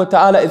subhanahu wa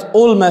ta'ala is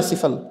all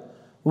merciful.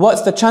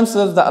 What's the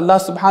chances that Allah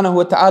subhanahu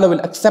wa ta'ala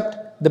will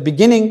accept the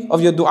beginning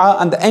of your dua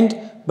and the end,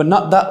 but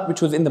not that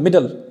which was in the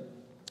middle?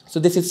 So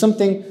this is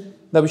something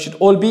that we should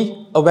all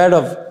be aware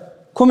of.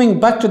 Coming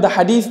back to the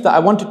hadith that I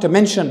wanted to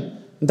mention,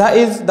 that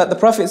is that the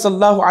Prophet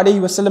sallallahu alayhi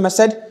wa sallam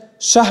said,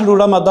 شهر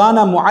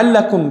رمضان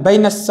معلق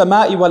بين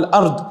السماء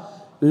والأرض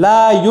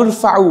لا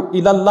يرفع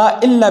إلى الله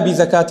إلا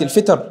بزكاة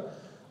الفطر.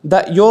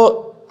 That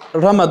your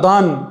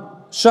Ramadan,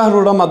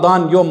 Shahru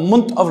Ramadan, your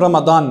month of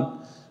Ramadan,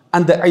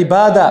 and the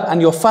ibadah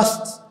and your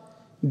fasts,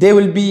 they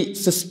will be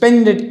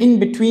suspended in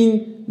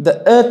between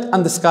the earth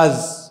and the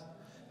skies.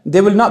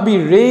 They will not be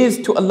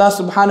raised to Allah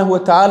subhanahu wa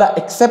ta'ala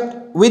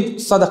except with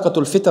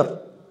sadaqatul fitr.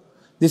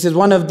 This is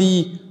one of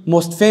the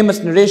most famous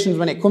narrations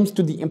when it comes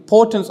to the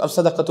importance of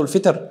sadaqatul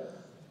fitr.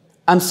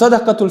 And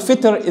sadaqatul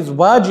fitr is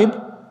wajib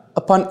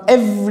upon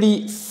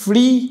every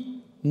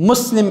free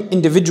Muslim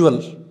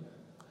individual.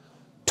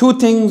 Two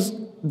things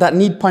that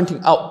need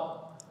pointing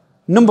out.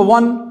 Number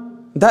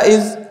one, that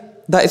is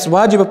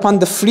wajib upon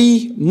the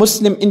free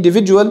Muslim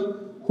individual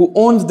who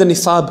owns the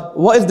nisab.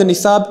 What is the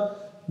nisab?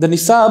 The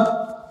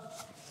nisab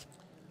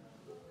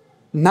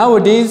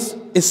nowadays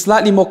is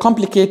slightly more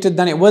complicated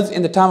than it was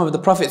in the time of the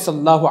Prophet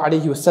sallallahu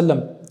alaihi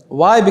wasallam.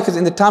 Why? Because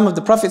in the time of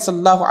the Prophet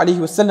sallallahu alaihi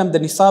wasallam, the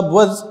nisab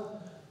was,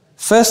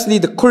 firstly,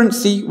 the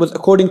currency was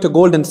according to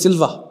gold and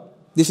silver.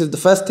 This is the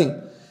first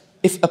thing.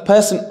 If a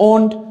person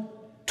owned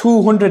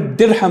 200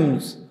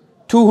 dirhams,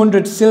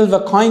 200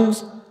 silver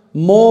coins,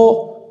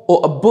 more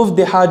or above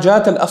the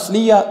hajat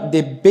al-asliya,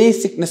 their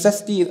basic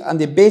necessities and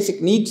their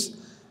basic needs,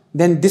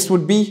 then this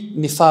would be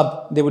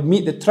nisab. They would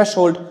meet the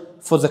threshold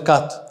for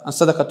zakat and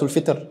sadaqatul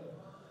fitr.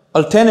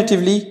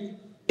 Alternatively,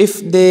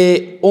 if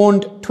they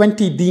owned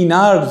 20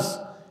 dinars,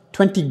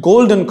 20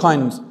 golden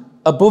coins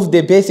above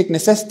their basic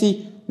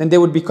necessity, then they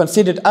would be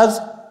considered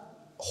as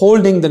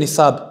holding the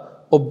nisab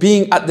or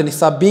being at the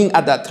nisab, being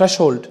at that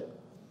threshold.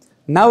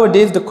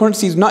 Nowadays, the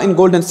currency is not in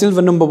gold and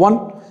silver, number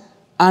one,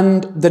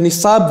 and the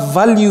nisab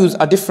values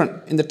are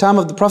different. In the time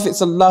of the Prophet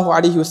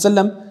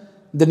ﷺ,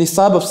 the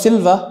nisab of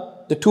silver,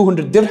 the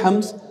 200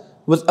 dirhams,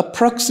 was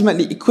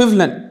approximately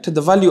equivalent to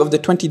the value of the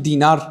 20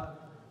 dinar.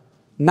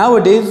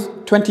 Nowadays,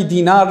 20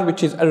 dinar,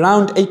 which is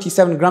around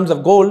 87 grams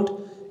of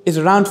gold, is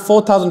around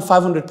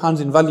 4,500 pounds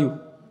in value.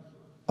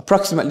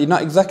 Approximately,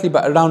 not exactly,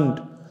 but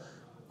around.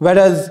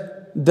 Whereas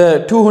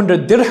the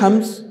 200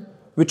 dirhams,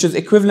 which is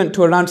equivalent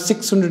to around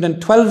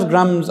 612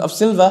 grams of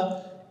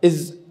silver,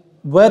 is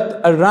worth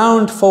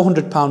around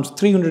 £400,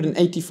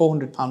 380,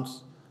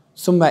 £400,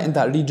 somewhere in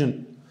that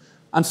region.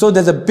 And so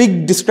there's a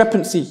big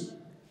discrepancy.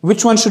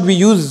 Which one should we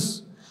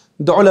use?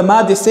 The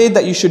ulama, they say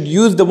that you should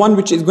use the one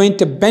which is going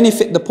to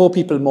benefit the poor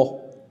people more.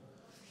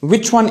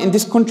 Which one in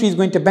this country is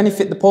going to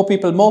benefit the poor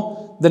people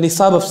more? The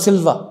nisab of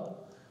silver.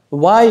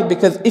 Why?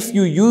 Because if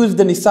you use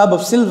the nisab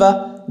of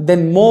silver,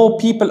 then more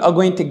people are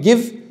going to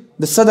give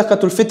the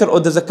sadaqatul fitr or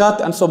the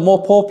zakat, and so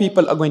more poor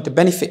people are going to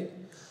benefit.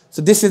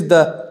 So this is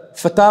the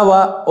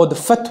fatawa or the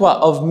fatwa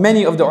of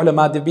many of the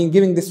ulama. They've been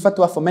giving this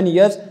fatwa for many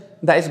years,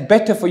 that it's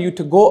better for you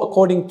to go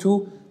according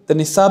to the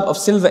nisab of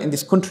silver in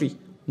this country.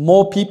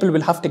 More people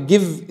will have to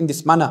give in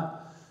this manner.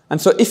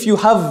 And so if you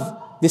have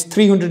this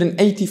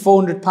 380,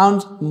 400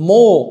 pounds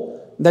more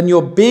than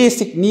your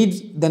basic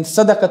needs, then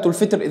sadaqatul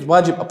fitr is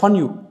wajib upon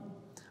you.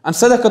 And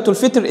sadaqatul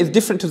fitr is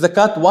different to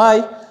zakat.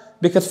 Why?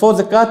 Because for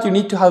zakat, you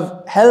need to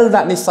have held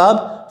that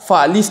nisab for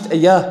at least a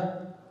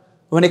year.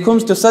 When it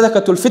comes to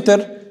sadaqatul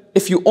fitr,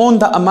 if you own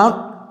that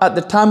amount at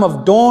the time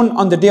of dawn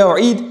on the day of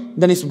Eid,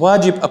 then it's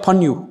wajib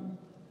upon you.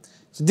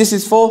 So this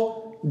is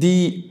for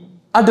the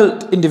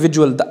adult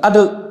individual, the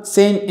adult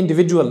sane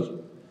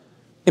individual.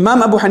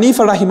 Imam Abu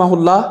Hanifa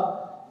rahimahullah,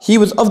 he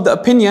was of the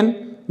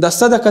opinion that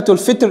sadaqatul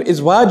fitr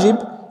is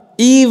wajib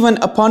even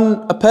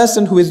upon a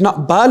person who is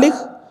not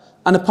baligh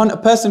and upon a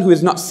person who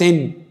is not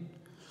sane.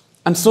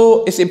 And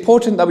so it's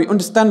important that we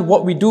understand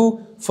what we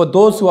do for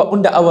those who are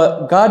under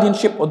our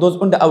guardianship or those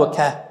under our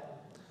care.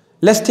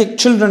 Let's take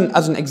children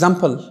as an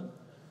example.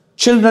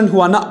 Children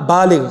who are not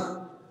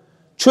baligh.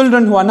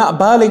 Children who are not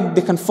baligh,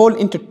 they can fall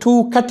into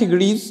two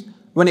categories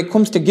when it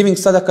comes to giving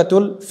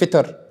sadaqatul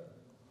fitr.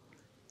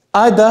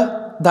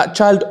 Either that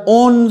child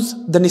owns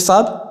the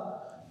nisab.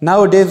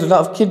 Nowadays, a lot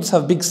of kids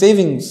have big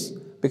savings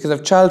because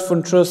of child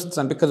fund trusts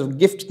and because of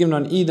gifts given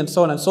on Eid and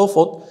so on and so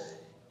forth.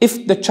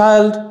 If the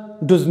child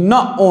does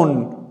not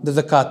own the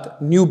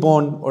zakat,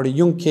 newborn or a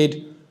young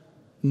kid,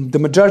 the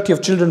majority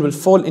of children will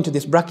fall into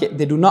this bracket.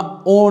 They do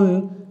not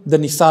own the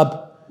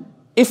nisab.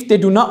 If they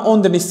do not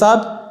own the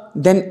nisab,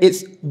 then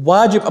it's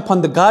wajib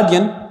upon the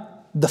guardian,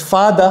 the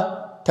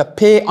father, to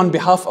pay on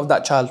behalf of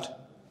that child.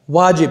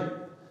 Wajib.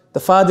 The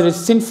father is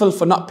sinful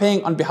for not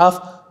paying on behalf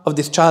of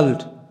this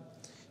child.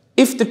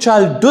 If the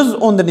child does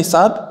own the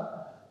nisab,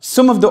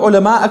 some of the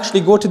ulama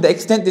actually go to the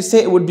extent they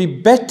say it would be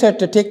better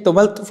to take the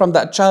wealth from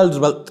that child's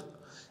wealth.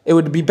 It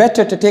would be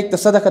better to take the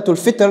sadaqatul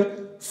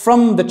fitr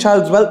from the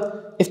child's wealth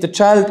if the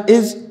child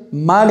is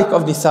malik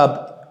of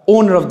nisab,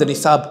 owner of the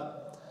nisab.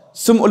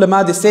 Some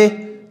ulama, they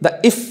say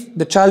that if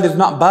the child is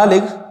not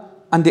baligh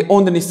and they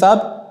own the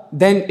nisab,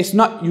 then it's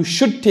not you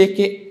should take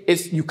it,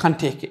 it's you can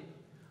take it.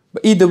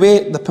 But either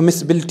way, the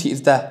permissibility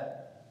is there.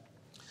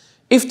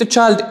 If the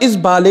child is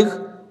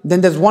baligh,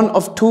 then there's one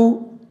of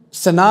two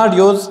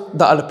scenarios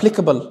that are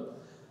applicable.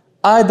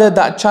 Either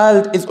that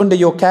child is under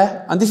your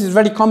care, and this is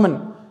very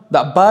common,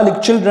 that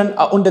baligh children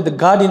are under the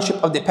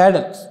guardianship of their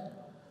parents.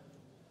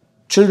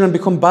 Children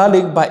become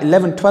baligh by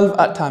 11, 12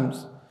 at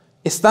times.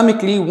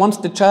 Islamically, once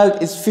the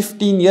child is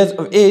 15 years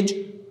of age,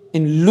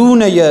 in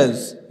lunar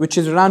years, which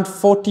is around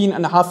 14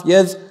 and a half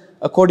years,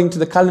 according to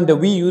the calendar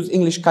we use,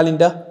 English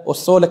calendar or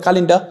solar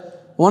calendar,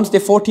 once they're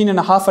 14 and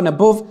a half and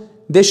above,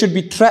 they should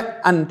be tracked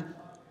and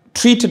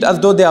treated as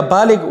though they are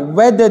baligh,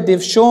 whether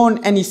they've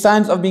shown any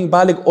signs of being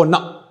baligh or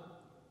not.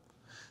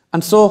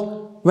 And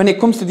so, when it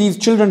comes to these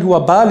children who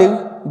are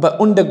baligh, but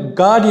under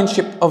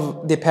guardianship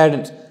of their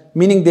parents,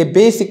 meaning their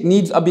basic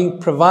needs are being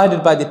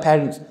provided by their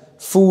parents,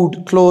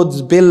 food,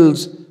 clothes,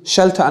 bills,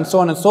 shelter, and so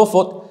on and so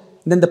forth,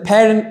 then the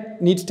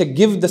parent needs to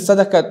give the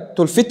sadaqatul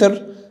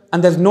fitr,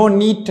 and there's no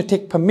need to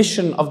take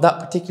permission of that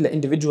particular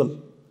individual.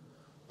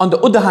 On the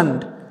other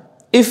hand,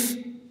 if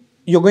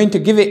you're going to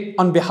give it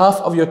on behalf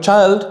of your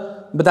child,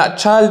 but that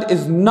child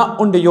is not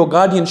under your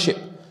guardianship,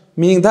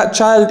 meaning that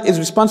child is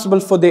responsible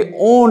for their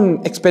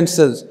own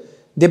expenses,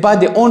 they buy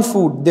their own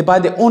food, they buy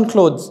their own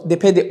clothes, they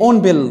pay their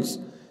own bills,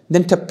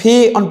 then to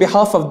pay on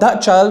behalf of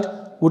that child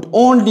would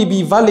only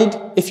be valid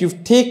if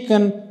you've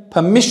taken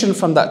permission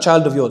from that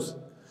child of yours.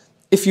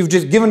 If you've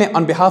just given it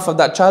on behalf of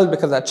that child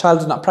because that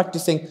child is not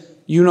practicing,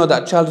 you know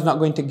that child is not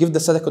going to give the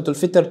sadaqatul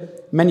fitr.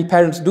 Many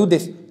parents do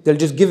this. They'll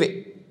just give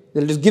it.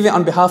 They'll just give it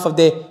on behalf of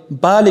their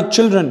baligh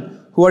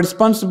children who are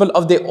responsible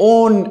of their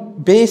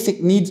own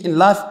basic needs in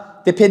life.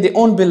 They pay their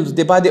own bills,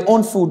 they buy their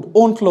own food,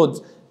 own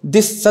clothes.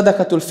 This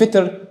sadaqatul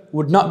fitr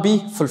would not be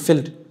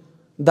fulfilled.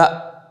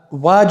 That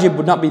wajib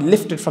would not be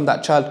lifted from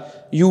that child.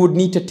 You would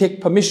need to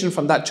take permission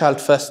from that child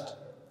first.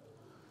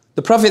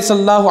 The Prophet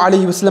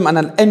ﷺ, and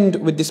I'll end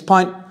with this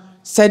point,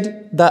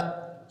 said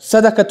that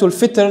sadaqatul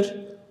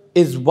fitr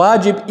is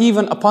wajib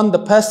even upon the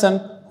person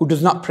who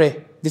does not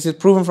pray. This is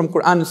proven from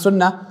Quran and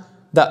Sunnah,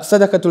 that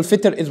sadaqatul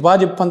fitr is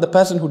wajib upon the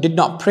person who did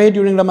not pray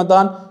during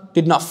Ramadan,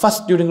 did not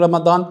fast during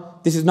Ramadan.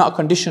 This is not a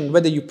condition.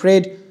 Whether you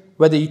prayed,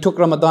 whether you took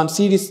Ramadan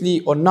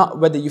seriously or not,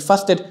 whether you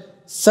fasted,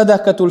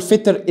 sadaqatul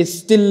fitr is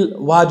still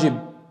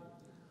wajib.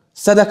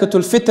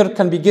 Sadaqatul fitr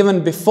can be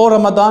given before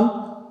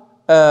Ramadan,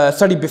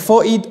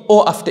 before Eid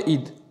or after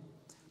Eid.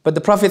 But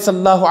the Prophet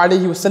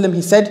ﷺ,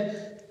 he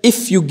said,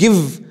 if you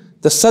give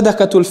the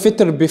sadaqatul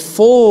fitr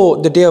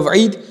before the day of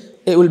Eid,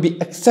 it will be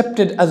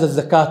accepted as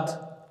a zakat.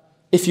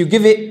 If you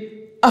give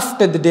it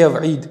after the day of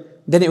Eid,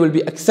 then it will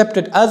be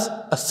accepted as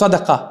a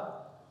sadaqah.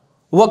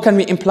 What can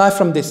we imply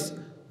from this?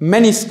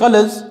 Many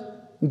scholars,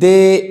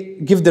 they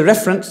give the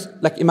reference,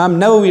 like Imam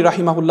Nawawi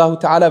rahimahullah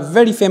ta'ala,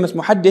 very famous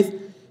muhaddith,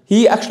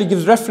 he actually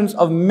gives reference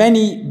of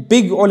many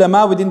big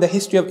ulama within the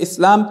history of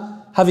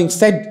Islam having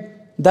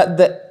said that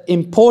the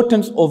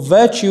importance or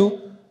virtue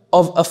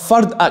of a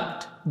fard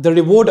act, the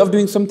reward of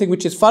doing something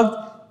which is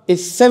fard,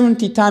 is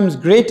 70 times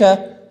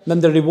greater than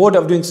the reward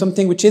of doing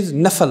something which is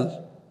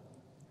nafal.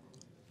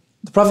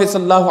 The Prophet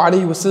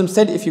ﷺ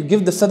said, if you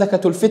give the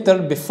sadaqatul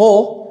fitr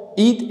before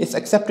Eid, it's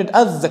accepted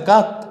as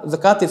zakat.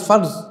 Zakat is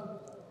farz.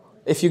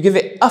 If you give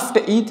it after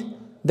Eid,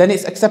 then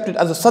it's accepted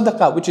as a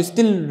sadaqah, which is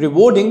still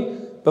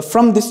rewarding. But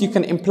from this you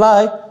can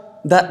imply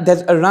that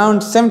there's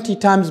around 70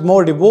 times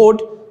more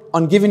reward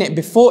on giving it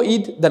before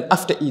Eid than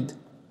after Eid.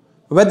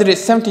 Whether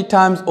it's 70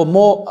 times or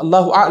more,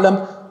 Allahu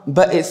A'lam,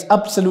 but it's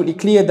absolutely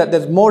clear that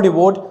there's more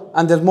reward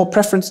and there's more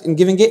preference in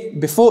giving it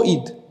before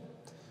Eid.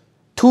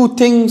 Two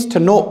things to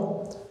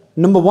note.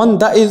 Number one,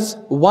 that is,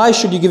 why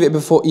should you give it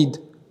before Eid?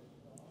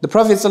 The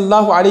Prophet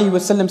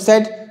ﷺ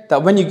said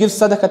that when you give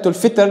sadaqatul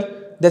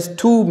fitr, there's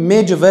two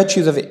major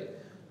virtues of it.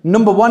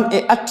 Number one,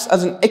 it acts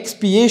as an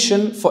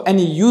expiation for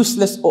any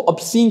useless or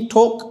obscene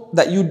talk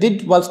that you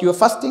did whilst you were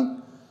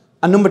fasting.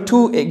 And number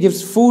two, it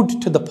gives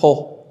food to the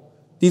poor.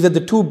 These are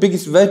the two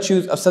biggest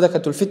virtues of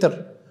sadaqatul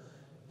fitr.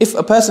 If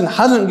a person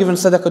hasn't given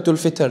sadaqatul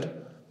fitr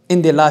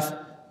in their life,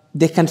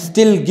 they can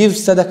still give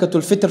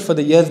sadaqatul fitr for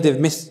the years they've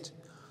missed.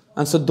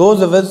 And so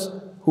those of us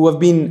who have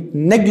been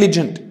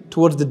negligent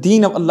towards the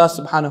deen of Allah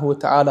subhanahu wa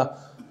ta'ala,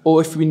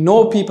 or if we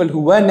know people who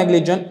were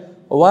negligent,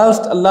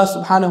 whilst Allah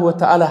subhanahu wa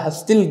ta'ala has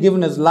still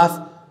given us life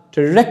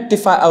to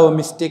rectify our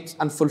mistakes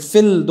and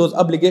fulfill those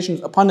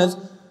obligations upon us,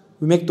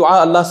 we make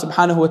dua. Allah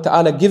subhanahu wa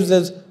ta'ala gives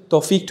us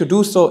tawfiq to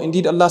do so.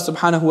 Indeed, Allah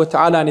subhanahu wa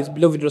ta'ala and His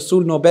beloved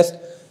Rasul know best.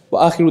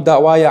 Wa akhiru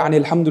da'waya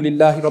anil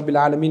hamdulillahi rabbil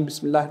alameen.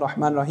 Bismillahir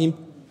rahmanir rahim.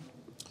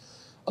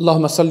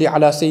 اللهم صل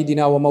على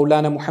سيدنا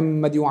ومولانا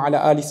محمد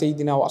وعلى آل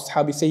سيدنا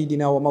وأصحاب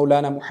سيدنا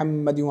ومولانا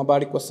محمد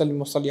وبارك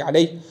وسلم وصل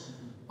عليه.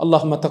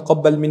 اللهم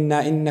تقبل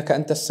منا إنك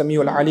أنت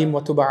السميع العليم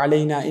وتب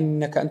علينا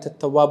إنك أنت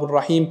التواب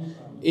الرحيم.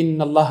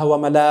 إن الله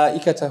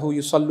وملائكته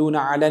يصلون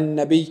على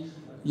النبي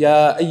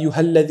يا أيها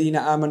الذين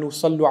آمنوا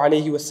صلوا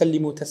عليه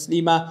وسلموا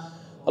تسليما.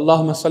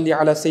 اللهم صل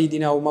على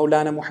سيدنا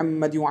ومولانا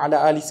محمد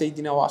وعلى آل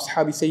سيدنا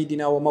وأصحاب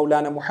سيدنا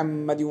ومولانا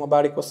محمد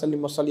وبارك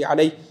وسلم وصل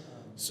عليه.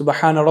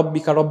 سبحان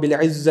ربك رب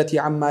العزة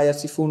عما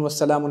يصفون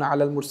والسلام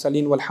على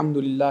المرسلين والحمد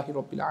لله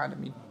رب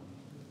العالمين.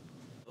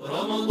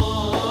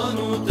 رمضان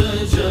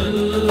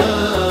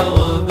تجلى